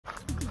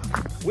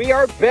We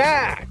are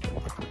back!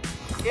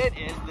 It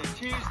is the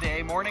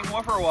Tuesday morning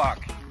woofer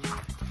walk.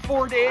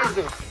 4 days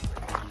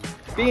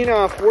of being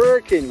off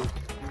work and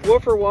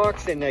woofer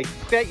walks, and I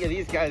bet you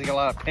these guys got a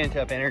lot of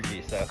pent-up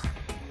energy, so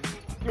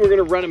we're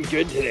gonna run them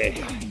good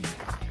today.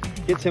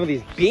 Get some of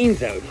these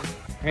beans out,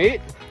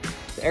 right?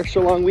 The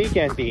extra long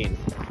weekend beans.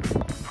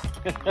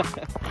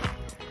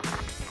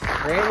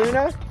 Right,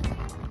 Luna?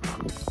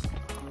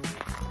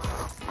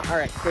 All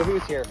right, so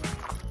who's here?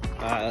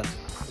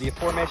 The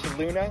aforementioned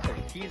Luna, there's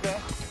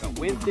Tisza, got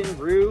Winston,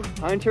 Roux,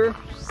 Hunter,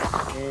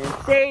 and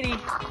Sadie.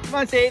 Come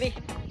on, Sadie.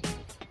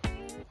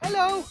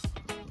 Hello.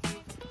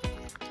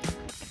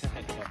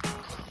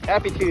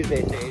 Happy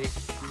Tuesday, Sadie.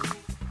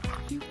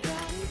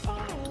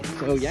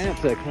 So yeah,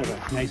 it's a kind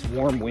of a nice,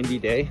 warm, windy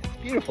day. It's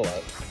beautiful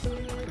out.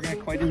 We're gonna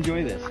quite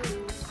enjoy this.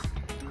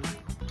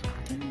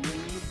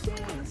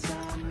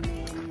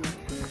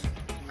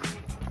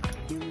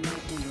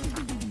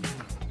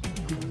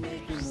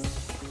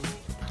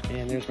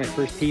 And there's my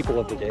first people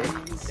of the day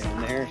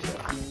down there, so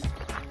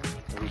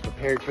I'll be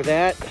prepared for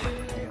that. I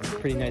have a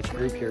pretty nice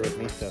group here with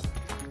me, so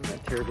I'm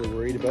not terribly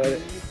worried about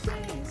it.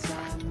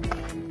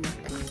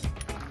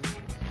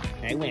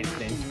 Hey,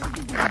 Winston.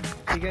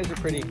 You guys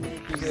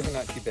are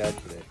not too bad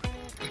today.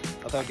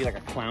 I thought it'd be like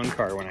a clown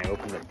car when I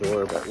opened the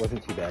door, but it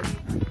wasn't too bad.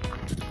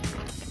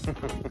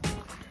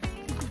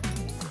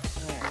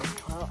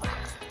 Alright, well,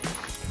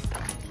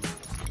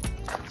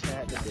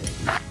 chat today.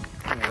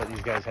 I'm gonna let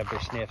these guys have their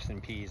sniffs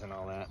and peas and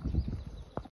all that.